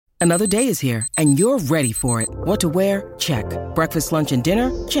Another day is here, and you're ready for it. What to wear? Check. Breakfast, lunch, and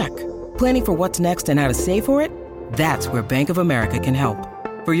dinner? Check. Planning for what's next and how to save for it? That's where Bank of America can help.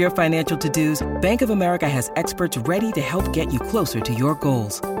 For your financial to-dos, Bank of America has experts ready to help get you closer to your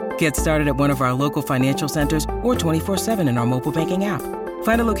goals. Get started at one of our local financial centers or 24/7 in our mobile banking app.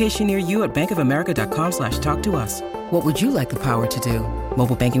 Find a location near you at bankofamerica.com/talktous. What would you like the power to do?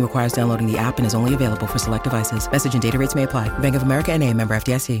 Mobile banking requires downloading the app and is only available for select devices. Message and data rates may apply. Bank of America N.A., member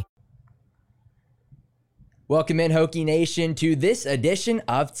FDIC. Welcome in, Hokie Nation, to this edition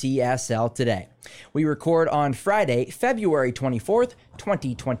of TSL Today. We record on Friday, February 24th,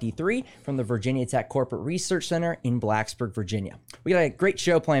 2023, from the Virginia Tech Corporate Research Center in Blacksburg, Virginia. We got a great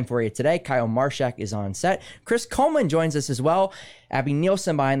show planned for you today. Kyle Marshak is on set. Chris Coleman joins us as well. Abby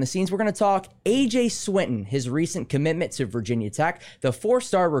Nielsen behind the scenes. We're going to talk A.J. Swinton, his recent commitment to Virginia Tech, the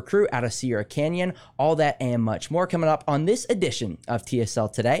four-star recruit out of Sierra Canyon, all that and much more coming up on this edition of TSL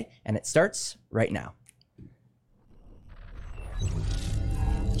Today, and it starts right now.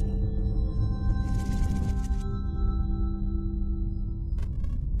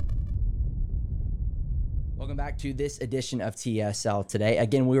 Welcome back to this edition of TSL Today.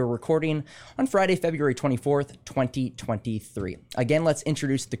 Again, we were recording on Friday, February 24th, 2023. Again, let's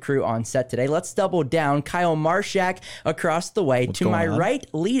introduce the crew on set today. Let's double down. Kyle Marshak across the way. To my right,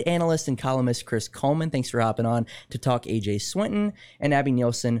 lead analyst and columnist Chris Coleman. Thanks for hopping on to talk A.J. Swinton, and Abby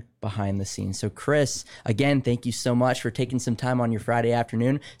Nielsen behind the scenes. So Chris, again, thank you so much for taking some time on your Friday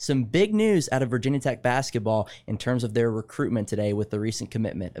afternoon. Some big news out of Virginia Tech basketball in terms of their recruitment today with the recent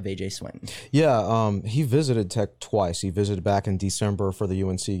commitment of A.J. Swinton. Yeah, he visited Tech twice. He visited back in December for the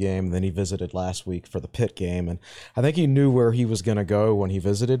UNC game, and then he visited last week for the Pitt game. And I think he knew where he was going to go when he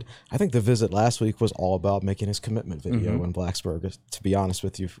visited. I think the visit last week was all about making his commitment video in Blacksburg, to be honest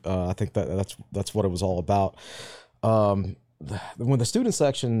with you. I think that's what it was all about. When the student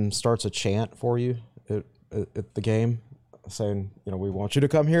section starts a chant for you at the game, saying, we want you to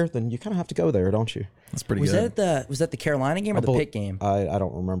come here, then you kind of have to go there, don't you? That's pretty good. Was that the Carolina game or the Pitt game? I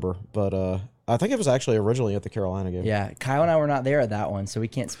don't remember, but I think it was actually originally at the Carolina game. Yeah, Kyle and I were not there at that one, so we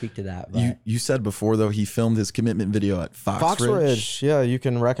can't speak to that. But. You said before, though, he filmed his commitment video at Fox Ridge. Yeah, you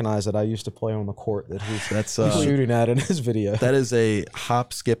can recognize it. I used to play on the court that he's shooting at in his video. That is a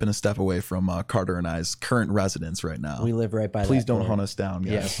hop, skip, and a step away from Carter and I's current residence right now. We live right by Please that. Don't hunt us down,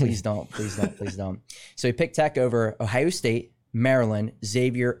 guys. Yeah, please don't. Please don't. So he picked Tech over Ohio State, Maryland,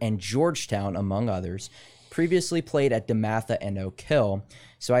 Xavier, and Georgetown, among others. Previously played at DeMatha and Oak Hill.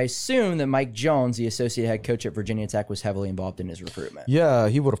 So I assume that Mike Jones, the associate head coach at Virginia Tech, was heavily involved in his recruitment. Yeah,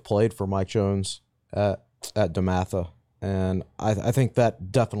 he would have played for Mike Jones at DeMatha, and I think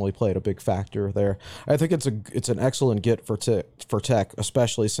that definitely played a big factor there. I think it's an excellent get for Tech,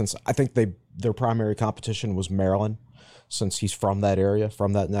 especially since I think their primary competition was Maryland, since he's from that area,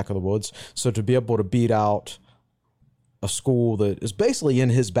 from that neck of the woods. So to be able to beat out a school that is basically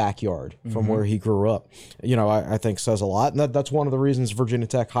in his backyard from where he grew up, I think says a lot. And that's one of the reasons Virginia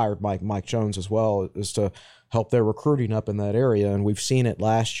Tech hired Mike Jones as well, is to help their recruiting up in that area. And we've seen it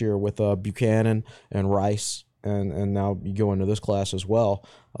last year with Buchanan and Rice, and now you go into this class as well.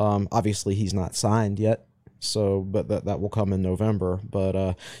 Obviously, he's not signed yet, but that will come in November.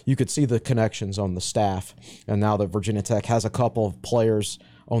 But you could see the connections on the staff. And now that Virginia Tech has a couple of players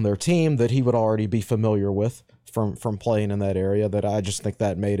on their team that he would already be familiar with from playing in that area, that I just think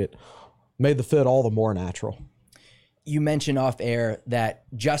that made the fit all the more natural. You mentioned off air that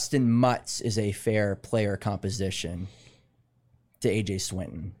Justin Mutz is a fair player composition to A.J.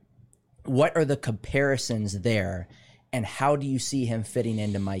 Swinton. What are the comparisons there, and how do you see him fitting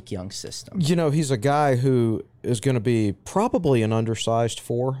into Mike Young's system? He's a guy who is going to be probably an undersized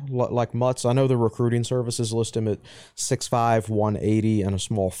 4, like Mutz. I know the recruiting services list him at 6'5", 180, and a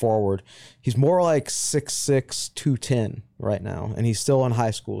small forward. He's more like 6'6", 210 right now, and he's still in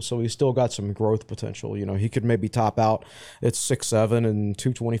high school, so he's still got some growth potential. He could maybe top out at 6'7" and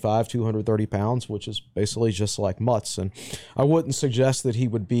 225, 230 pounds, which is basically just like Mutz. And I wouldn't suggest that he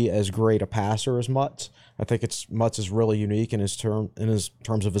would be as great a passer as Mutz. I think Mutz is really unique in his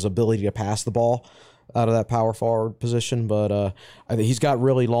terms of his ability to pass the ball out of that power forward position, but I think he's got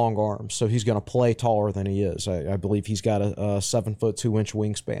really long arms, so he's going to play taller than he is. I believe he's got a 7'2"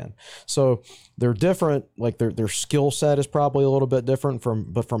 wingspan. So they're different. Like their skill set is probably a little bit different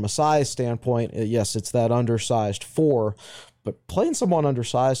but from a size standpoint, yes, it's that undersized 4. But playing someone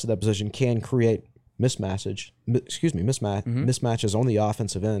undersized to that position can create mismatches on the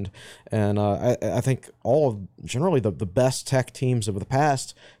offensive end. And I think generally the best Tech teams of the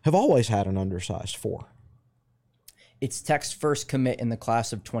past have always had an undersized 4. It's Tech's first commit in the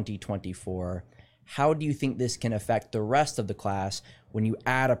class of 2024. How do you think this can affect the rest of the class when you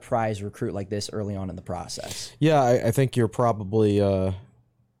add a prize recruit like this early on in the process? Yeah, I think you'll probably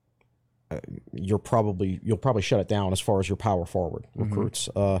shut it down as far as your power forward recruits,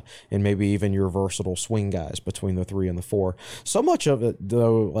 and maybe even your versatile swing guys between the 3 and the 4. So much of it,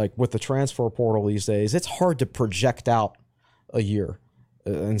 though, like with the transfer portal these days, it's hard to project out a year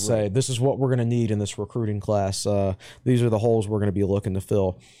and say, this is what we're going to need in this recruiting class. These are the holes we're going to be looking to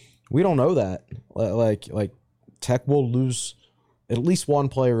fill. We don't know that. Like Tech will lose at least one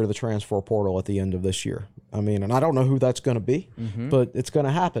player to the transfer portal at the end of this year. I mean, and I don't know who that's going to be, but it's going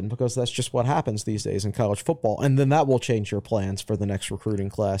to happen because that's just what happens these days in college football. And then that will change your plans for the next recruiting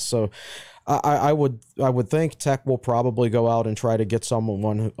class. So I would think Tech will probably go out and try to get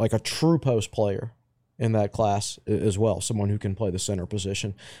someone like a true post player in that class as well, someone who can play the center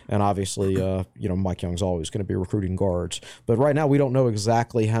position. And obviously, Mike Young's always going to be recruiting guards. But right now, we don't know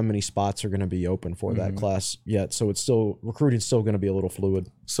exactly how many spots are going to be open for that class yet. So recruiting's still going to be a little fluid.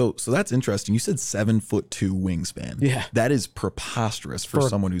 So that's interesting. You said 7'2" wingspan. Yeah, that is preposterous for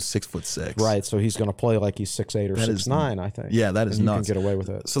someone who's 6'6". Right. So he's going to play like he's 6'8" or 6'9", I think. Yeah, that is and nuts. You can get away with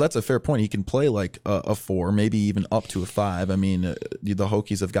it. So that's a fair point. He can play like a 4, maybe even up to a 5. I mean, the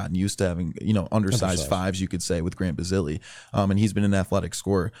Hokies have gotten used to having undersized 5s, you could say, with Grant Basile, and he's been an athletic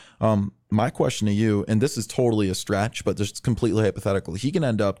scorer. My question to you, and this is totally a stretch, but just completely hypothetical, he can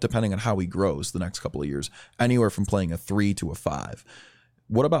end up, depending on how he grows the next couple of years, anywhere from playing a 3 to a 5.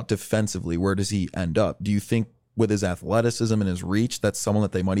 What about defensively? Where does he end up? Do you think with his athleticism and his reach, that's someone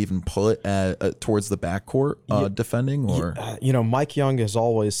that they might even put towards the backcourt defending? Or Mike Young has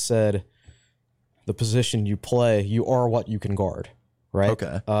always said, the position you play, you are what you can guard, right?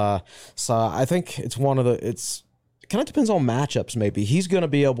 Okay. So I think it's it kind of depends on matchups. Maybe he's going to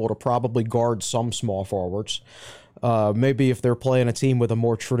be able to probably guard some small forwards. Maybe if they're playing a team with a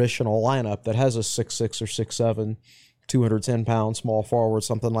more traditional lineup that has a 6'6" or 6'7", 210-pound small forward,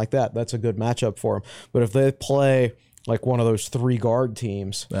 something like that, that's a good matchup for him. But if they play like one of those 3-guard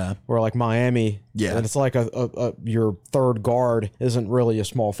teams, where like Miami, and it's like your third guard isn't really a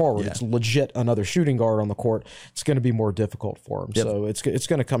small forward, it's legit another shooting guard on the court, it's going to be more difficult for him. So it's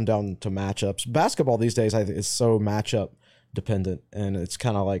going to come down to matchups. Basketball these days, I think, is so matchup dependent, and it's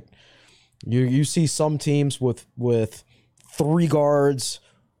kind of like you see some teams with 3 guards,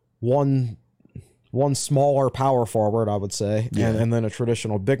 one smaller power forward, I would say, and then a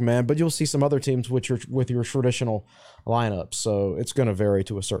traditional big man. But you'll see some other teams with your traditional lineup. So it's going to vary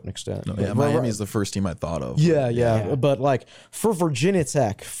to a certain extent. Miami is the first team I thought of. Yeah. But like for Virginia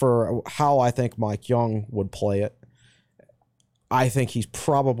Tech, for how I think Mike Young would play it, I think he's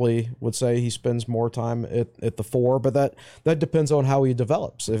probably would say he spends more time at the 4, but that depends on how he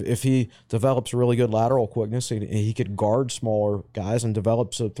develops. If he develops really good lateral quickness, he could guard smaller guys and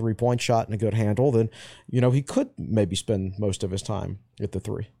develops a 3-point shot and a good handle, then he could maybe spend most of his time at the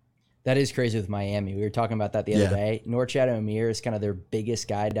 3. That is crazy with Miami. We were talking about that the other day. Norchad Omier is kind of their biggest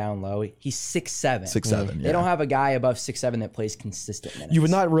guy down low. He's 6'7". 6'7", They don't have a guy above 6'7" that plays consistent minutes. You would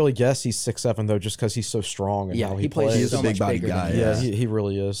not really guess he's 6'7", though, just because he's so strong and how he plays. He's a big body guy. Yeah, he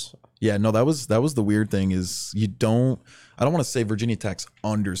really is. Yeah, no, that was the weird thing is I don't want to say Virginia Tech's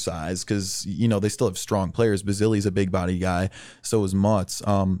undersized because, they still have strong players. Basile's a big body guy. So is Mutz.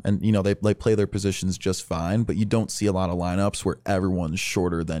 And, they play their positions just fine, but you don't see a lot of lineups where everyone's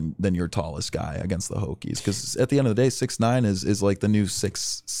shorter than your tallest guy against the Hokies. Because at the end of the day, 6'9" is like the new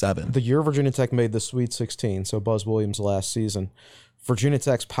 6'7". The year Virginia Tech made the Sweet 16, so Buzz Williams last season, Virginia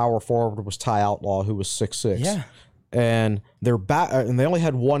Tech's power forward was Ty Outlaw, who was 6'6". Yeah. And they only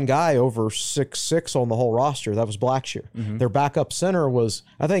had one guy over 6'6" on the whole roster. That was Blackshear. Their backup center was,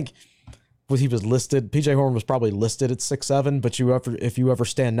 I think, he was listed. PJ Horn was probably listed at 6'7", but if you ever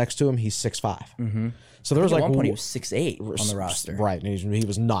stand next to him, he's 6'5". So there was like at one point he was 6'8" on the roster. Right, and he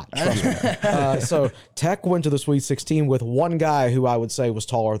was not. Trust me. So Tech went to the Sweet 16 with one guy who I would say was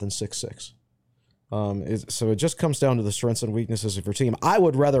taller than 6'6". So it just comes down to the strengths and weaknesses of your team. I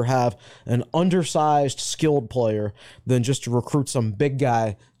would rather have an undersized, skilled player than just to recruit some big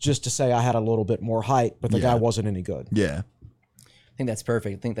guy just to say I had a little bit more height, but the guy wasn't any good. Yeah. I think that's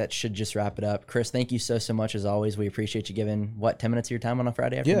perfect. I think that should just wrap it up. Chris, thank you so much as always. We appreciate you giving, 10 minutes of your time on a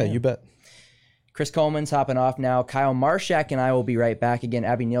Friday afternoon? Yeah, you bet. Chris Coleman's hopping off now. Kyle Marshak and I will be right back. Again,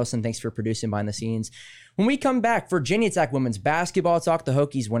 Abby Nielsen, thanks for producing behind the scenes. When we come back, Virginia Tech women's basketball talk, the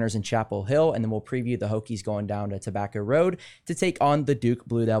Hokies winners in Chapel Hill, and then we'll preview the Hokies going down to Tobacco Road to take on the Duke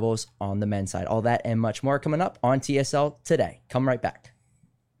Blue Devils on the men's side. All that and much more coming up on TSL today. Come right back.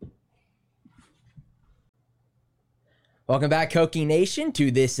 Welcome back, Hokie Nation,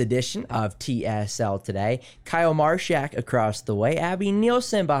 to this edition of TSL Today. Kyle Marshak across the way, Abby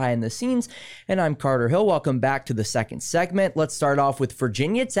Nielsen behind the scenes, and I'm Carter Hill. Welcome back to the second segment. Let's start off with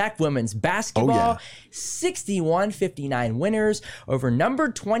Virginia Tech women's basketball. 61-59 winners over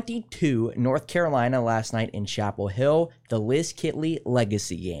number 22 North Carolina last night in Chapel Hill, the Liz Kitley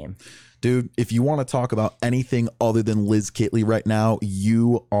legacy game. Dude, if you want to talk about anything other than Liz Kitley right now,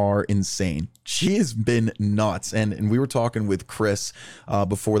 you are insane. She has been nuts. And we were talking with Chris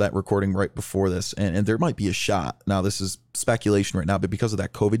before that recording, right before this, and there might be a shot. Now, this is speculation right now, but because of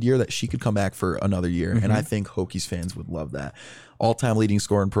that COVID year, that she could come back for another year. And I think Hokies fans would love that. All-time leading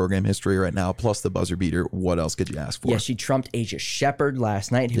scorer in program history right now, plus the buzzer beater. What else could you ask for? Yeah, she trumped Asia Shepard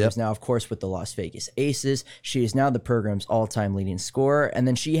last night, who is now, of course, with the Las Vegas Aces. She is now the program's all-time leading scorer, and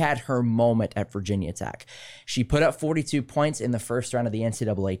then she had her moment at Virginia Tech. She put up 42 points in the first round of the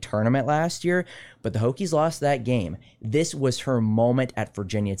NCAA tournament last year, but the Hokies lost that game. This was her moment at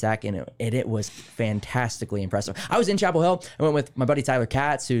Virginia Tech, and it was fantastically impressive. I was in Chapel Hill. I went with my buddy Tyler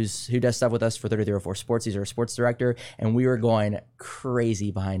Katz, who does stuff with us for 3304 Sports. He's our sports director, and we were going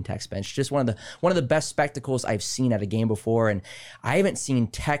crazy behind Tech's bench. Just one of the best spectacles I've seen at a game before, and I haven't seen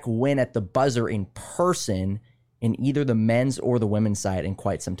Tech win at the buzzer in person in either the men's or the women's side in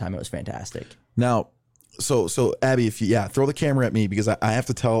quite some time. It was fantastic. Now, so Abby, if you throw the camera at me, because I have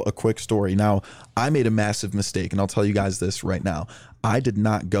to tell a quick story. Now, I made a massive mistake, and I'll tell you guys this right now. I did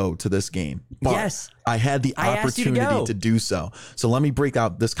not go to this game, but yes, I had the opportunity to do so. So let me break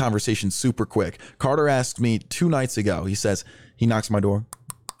out this conversation super quick. Carter asked me 2 nights ago. He says, he knocks on my door,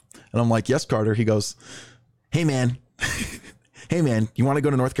 and I'm like, yes, Carter. He goes, hey, man, you want to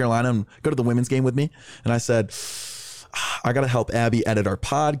go to North Carolina and go to the women's game with me? And I said, I got to help Abby edit our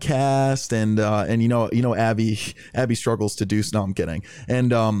podcast. And you know, Abby struggles to do, no, I'm kidding.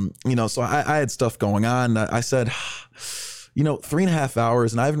 And, so I had stuff going on. I said, 3.5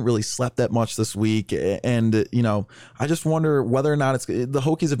 hours, and I haven't really slept that much this week. And, I just wonder whether or not the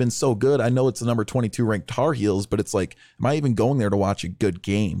Hokies have been so good. I know it's the number 22 ranked Tar Heels, but it's like, am I even going there to watch a good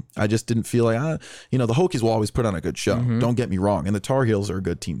game? I just didn't feel like, the Hokies will always put on a good show. Don't get me wrong. And the Tar Heels are a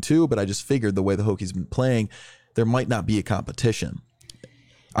good team too, but I just figured the way the Hokies have been playing, there might not be a competition.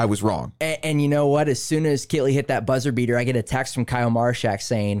 I was wrong. And you know what? As soon as Kitley hit that buzzer beater, I get a text from Kyle Marshak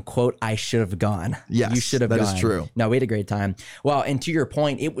saying, quote, I should have gone. Yes, you should have gone. That is true. No, we had a great time. Well, and to your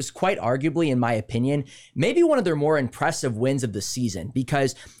point, it was quite arguably, in my opinion, maybe one of their more impressive wins of the season,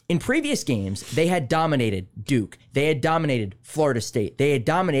 because in previous games, they had dominated Duke. They had dominated Florida State. They had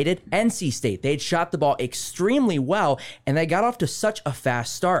dominated NC State. They had shot the ball extremely well, and they got off to such a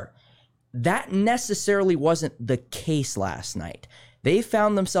fast start. That necessarily wasn't the case last night. They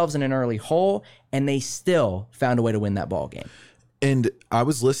found themselves in an early hole, and they still found a way to win that ball game. And I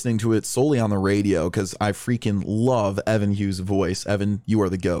was listening to it solely on the radio because I freaking love Evan Hughes' voice. Evan, you are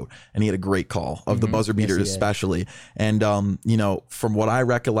the GOAT. And he had a great call of the buzzer beater, especially. And, from what I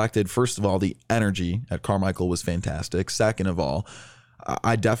recollected, first of all, the energy at Carmichael was fantastic. Second of all,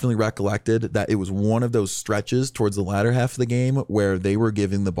 I definitely recollected that it was one of those stretches towards the latter half of the game where they were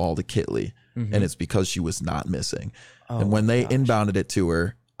giving the ball to Kitley, and it's because she was not missing. And when they inbounded it to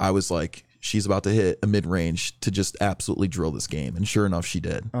her, I was like, she's about to hit a mid-range to just absolutely drill this game. And sure enough, she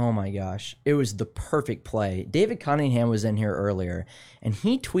did. Oh my gosh. It was the perfect play. David Cunningham was in here earlier, and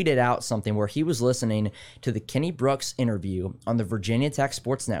he tweeted out something where he was listening to the Kenny Brooks interview on the Virginia Tech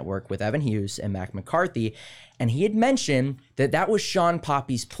Sports Network with Evan Hughes and Mac McCarthy. And he had mentioned that was Sean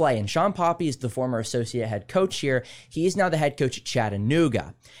Poppy's play. And Sean Poppy is the former associate head coach here. He is now the head coach at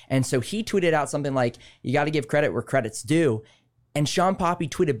Chattanooga. And so he tweeted out something like, you got to give credit where credit's due. And Sean Poppy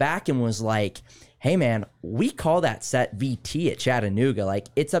tweeted back and was like, hey man, we call that set VT at Chattanooga. Like,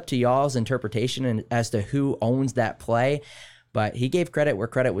 it's up to y'all's interpretation as to who owns that play. But he gave credit where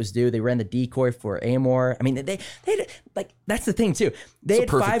credit was due. They ran the decoy for Amor. I mean, they like, that's the thing too. They had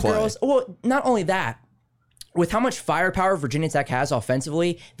 5 girls. Well, not only that, with how much firepower Virginia Tech has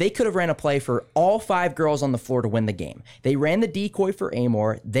offensively, they could have ran a play for all 5 girls on the floor to win the game. They ran the decoy for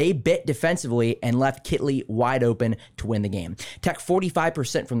Amor. They bit defensively and left Kitley wide open to win the game. Tech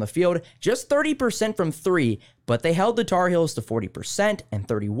 45% from the field, just 30% from 3, but they held the Tar Heels to 40% and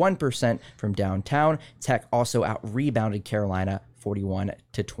 31% from downtown. Tech also out-rebounded Carolina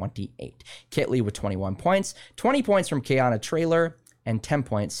 41-28. Kitley with 21 points, 20 points from Kiana Traylor, and 10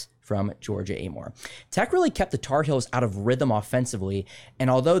 points from Georgia Amor. Tech really kept the Tar Heels out of rhythm offensively, and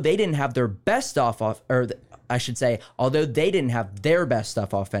although they didn't have their best stuff although they didn't have their best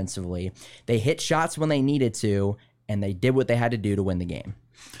stuff offensively, they hit shots when they needed to, and they did what they had to do to win the game.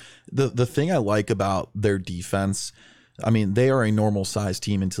 The thing I like about their defense, I mean, they are a normal size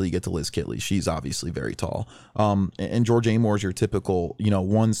team until you get to Liz Kitley. She's obviously very tall. And George Amore is your typical,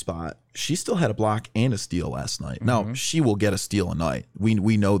 one spot. She still had a block and a steal last night. Now, she will get a steal a night.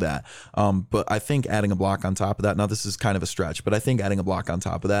 We know that. But I think adding a block on top of that, now this is kind of a stretch, but I think adding a block on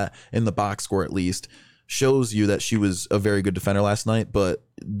top of that, in the box score at least, shows you that she was a very good defender last night, but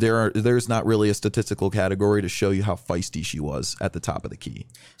there's not really a statistical category to show you how feisty she was at the top of the key.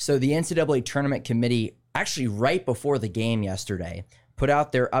 So the NCAA Tournament Committee, actually right before the game yesterday, put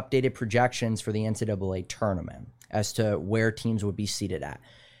out their updated projections for the NCAA Tournament as to where teams would be seated at.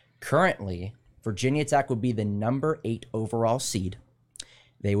 Currently, Virginia Tech would be the number 8 overall seed.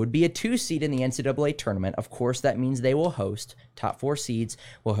 They would be a 2 seed in the NCAA tournament. Of course, that means they will host. Top 4 seeds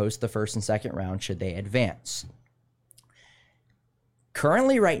will host the first and second round should they advance.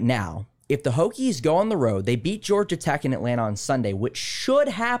 Currently, right now, if the Hokies go on the road, they beat Georgia Tech in Atlanta on Sunday, which should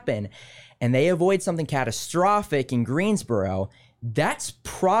happen, and they avoid something catastrophic in Greensboro, that's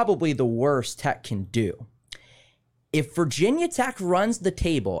probably the worst Tech can do. If Virginia Tech runs the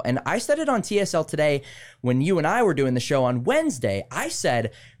table, and I said it on TSL today when you and I were doing the show on Wednesday, I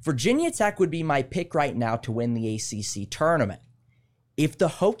said Virginia Tech would be my pick right now to win the ACC tournament. If the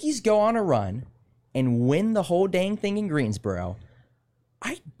Hokies go on a run and win the whole dang thing in Greensboro,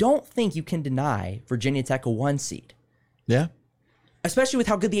 I don't think you can deny Virginia Tech a 1 seed. Yeah. Especially with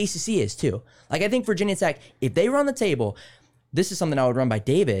how good the ACC is, too. Like, I think Virginia Tech, if they run the table, this is something I would run by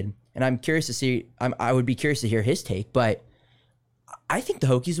David, and I'm curious to see, I would be curious to hear his take, but I think the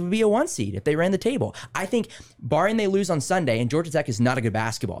Hokies would be a 1 seed if they ran the table. I think, barring they lose on Sunday, and Georgia Tech is not a good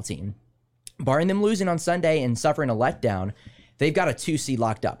basketball team, barring them losing on Sunday and suffering a letdown, they've got a 2 seed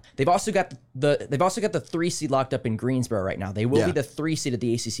locked up. They've also got the 3 seed locked up in Greensboro right now. They will be the 3 seed at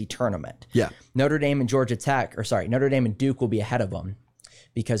the ACC tournament. Yeah. Notre Dame and Duke will be ahead of them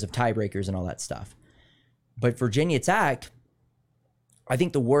because of tiebreakers and all that stuff. But Virginia Tech, I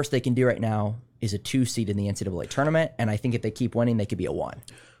think the worst they can do right now is a 2 seed in the NCAA tournament, and I think if they keep winning, they could be a 1.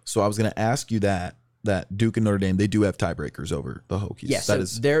 So I was going to ask you that Duke and Notre Dame, they do have tiebreakers over the Hokies. Yes, yeah,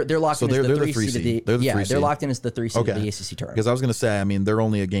 so they're locked in as the 3 seed. They're locked in as the 3 seed of the ACC tournament. Because I was going to say, I mean, they're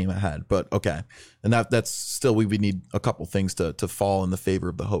only a game ahead, but okay. And that's still, we would need a couple things to fall in the favor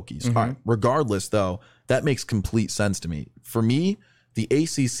of the Hokies. All right. Regardless, though, that makes complete sense to me. For me, the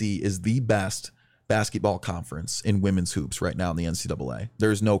ACC is the best basketball conference in women's hoops right now in the NCAA.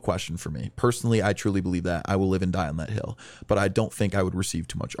 There's no question for me. Personally, I truly believe that. I will live and die on that hill, but I don't think I would receive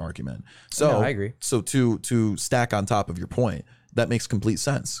too much argument. So, no, I agree. So to stack on top of your point, that makes complete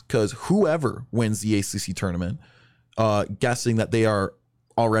sense because whoever wins the ACC tournament, guessing that they are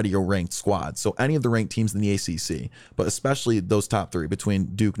already a ranked squad. So any of the ranked teams in the ACC, but especially those top 3 between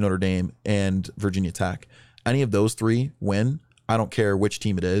Duke, Notre Dame, and Virginia Tech, any of those 3 win, I don't care which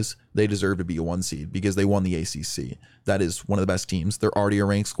team it is, they deserve to be a 1 seed because they won the ACC. That is one of the best teams. They're already a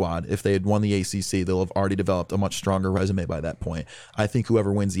ranked squad. If they had won the ACC, they'll have already developed a much stronger resume by that point. I think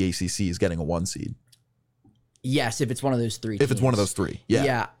whoever wins the ACC is getting a 1 seed. Yes, if it's one of those 3 teams. If it's one of those 3, yeah.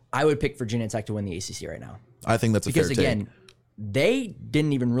 Yeah, I would pick Virginia Tech to win the ACC right now. I think that's a fair take. Because, again, they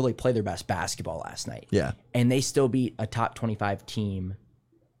didn't even really play their best basketball last night. Yeah. And they still beat a top 25 team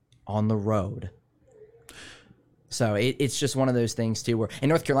on the road. So it's just one of those things, too, where and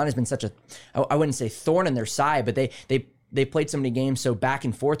North Carolina's been such a, I wouldn't say thorn in their side, but they played so many games so back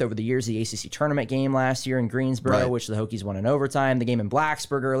and forth over the years. The ACC tournament game last year in Greensboro, which the Hokies won in overtime, the game in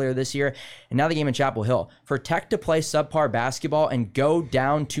Blacksburg earlier this year, and now the game in Chapel Hill. For Tech to play subpar basketball and go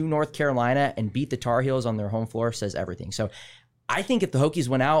down to North Carolina and beat the Tar Heels on their home floor says everything. So I think if the Hokies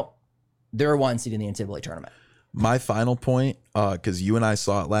went out, they're a 1 seed in the NCAA tournament. My final point, because you and I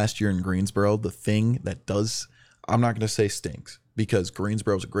saw it last year in Greensboro, the thing that does, I'm not going to say stinks, because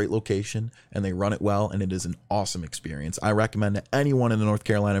Greensboro is a great location and they run it well and it is an awesome experience. I recommend that anyone in the North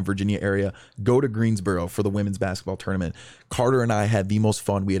Carolina and Virginia area go to Greensboro for the women's basketball tournament. Carter and I had the most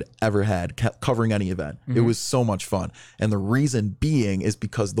fun we had ever had covering any event. It was so much fun. And the reason being is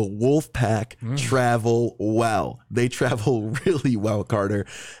because the Wolfpack travel well. They travel really well, Carter.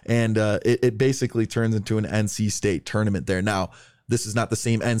 And it basically turns into an NC State tournament there. Now, this is not the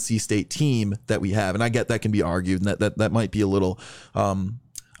same NC State team that we have. And I get that can be argued and that might be a little, I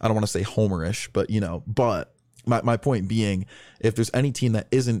don't want to say homerish, but my point being, if there's any team that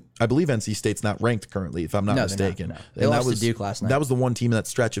isn't, I believe NC State's not ranked currently, if I'm not mistaken. No. They lost to Duke last night. That was the one team in that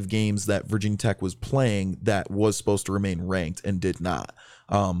stretch of games that Virginia Tech was playing that was supposed to remain ranked and did not.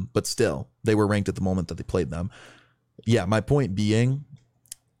 But still, they were ranked at the moment that they played them. Yeah, my point being,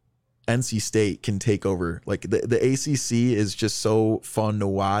 NC State can take over. Like the ACC is just so fun to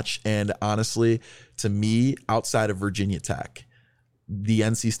watch. And honestly, to me, outside of Virginia Tech, the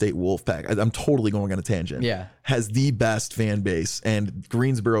NC State Wolfpack, I'm totally going on a tangent. Yeah. Has the best fan base, and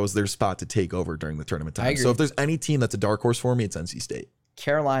Greensboro is their spot to take over during the tournament time. So if there's any team that's a dark horse for me, it's NC State.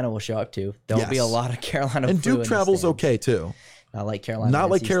 Carolina will show up too. There'll be a lot of Carolina. And Duke travels okay too. Not like Carolina. Not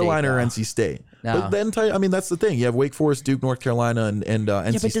like Carolina State, or NC State. No. But then, I mean, that's the thing. You have Wake Forest, Duke, North Carolina, and NC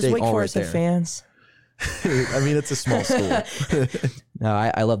but State does Wake all Forest right have there. fans? I mean, it's a small school. No,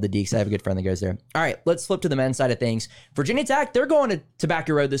 I love the Deeks. I have a good friend that goes there. All right, let's flip to the men's side of things. Virginia Tech, they're going to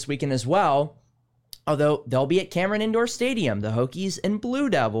Tobacco Road this weekend as well. Although they'll be at Cameron Indoor Stadium, the Hokies and Blue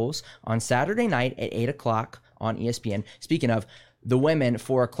Devils, on Saturday night at 8 o'clock on ESPN. Speaking of, the women,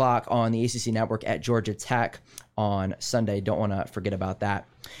 4 o'clock on the ACC Network at Georgia Tech on Sunday. Don't want to forget about that.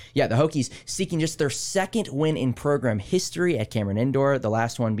 Yeah, the Hokies seeking just their second win in program history at Cameron Indoor, the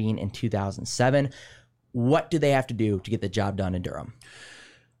last one being in 2007. What do they have to do to get the job done in Durham?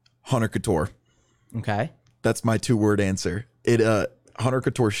 Hunter Couture. Okay. That's my 2-word answer. Hunter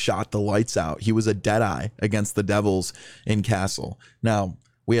Couture shot the lights out. He was a dead eye against the Devils in Castle. Now,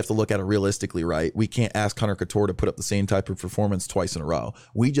 we have to look at it realistically, right? We can't ask Hunter Couture to put up the same type of performance twice in a row.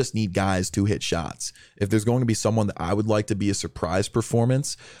 We just need guys to hit shots. If there's going to be someone that I would like to be a surprise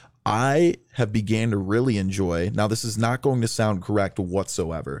performance, I have began to really enjoy. Now, this is not going to sound correct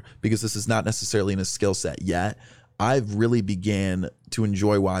whatsoever because this is not necessarily in his skill set yet. I've really began to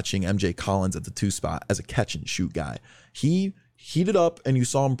enjoy watching MJ Collins at the 2 spot as a catch and shoot guy. He heated up and you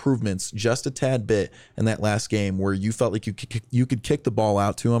saw improvements just a tad bit in that last game where you felt like you could kick the ball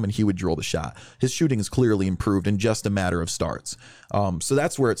out to him and he would drill the shot. His shooting is clearly improved in just a matter of starts. So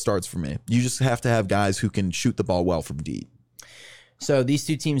that's where it starts for me. You just have to have guys who can shoot the ball well from deep. So these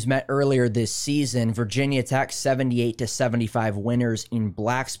two teams met earlier this season. Virginia Tech 78-75 winners in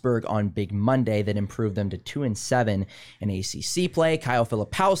Blacksburg on Big Monday that improved them to 2-7 in ACC play. Kyle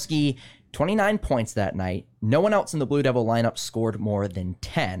Filipowski, 29 points that night. No one else in the Blue Devil lineup scored more than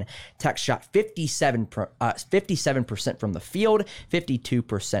 10. Tech shot 57% from the field,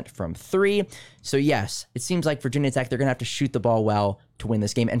 52% from 3. So yes, it seems like Virginia Tech, they're going to have to shoot the ball well to win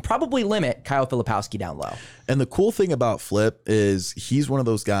this game and probably limit Kyle Filipowski down low. And the cool thing about Flip is he's one of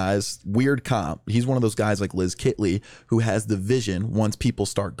those guys, weird comp. He's one of those guys like Liz Kitley who has the vision once people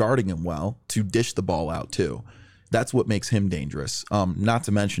start guarding him well to dish the ball out too. That's what makes him dangerous. Not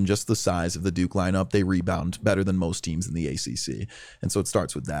to mention just the size of the Duke lineup. They rebound better than most teams in the ACC. And so it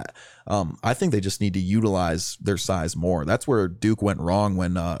starts with that. I think they just need to utilize their size more. That's where Duke went wrong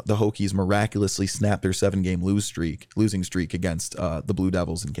when the Hokies miraculously snapped their 7-game losing streak against the Blue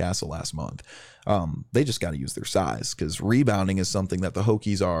Devils in Castle last month. They just got to use their size because rebounding is something that the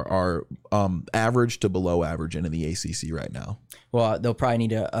Hokies are average to below average in the ACC right now. Well, they'll probably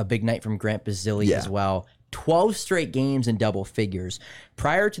need a big night from Grant Basile as well. 12 straight games in double figures.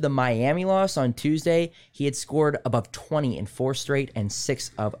 Prior to the Miami loss on Tuesday, he had scored above 20 in 4 straight and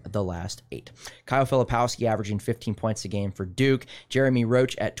 6 of the last 8. Kyle Filipowski averaging 15 points a game for Duke. Jeremy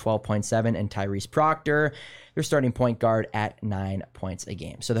Roach at 12.7 and Tyrese Proctor, their starting point guard, at 9 points a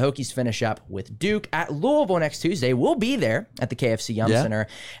game. So the Hokies finish up with Duke at Louisville next Tuesday. We'll be there at the KFC Yum Center.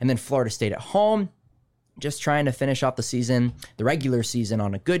 And then Florida State at home. Just trying to finish off the season, the regular season,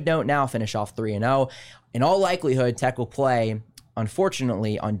 on a good note now, finish off 3-0. In all likelihood, Tech will play,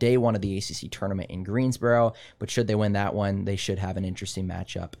 unfortunately, on day 1 of the ACC tournament in Greensboro. But should they win that one, they should have an interesting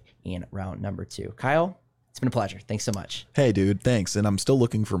matchup in round number 2. Kyle, it's been a pleasure. Thanks so much. Hey, dude, thanks. And I'm still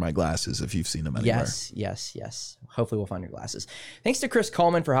looking for my glasses if you've seen them anywhere. Yes. Hopefully we'll find your glasses. Thanks to Chris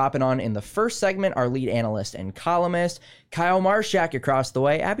Coleman for hopping on in the first segment, our lead analyst and columnist. Kyle Marshak across the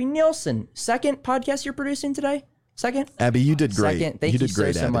way. Abby Nielsen, second podcast you're producing today? Second? Abby, you did great. Second. Thank you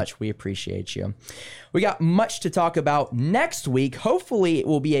so much. We appreciate you. We got much to talk about next week. Hopefully it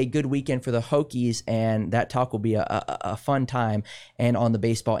will be a good weekend for the Hokies, and that talk will be a fun time, and on the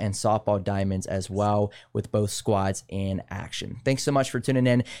baseball and softball diamonds as well, with both squads in action. Thanks so much for tuning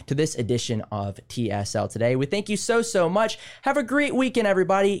in to this edition of TSL Today. We thank you so much. Have a great weekend,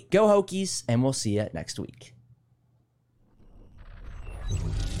 everybody. Go Hokies, and we'll see you next week.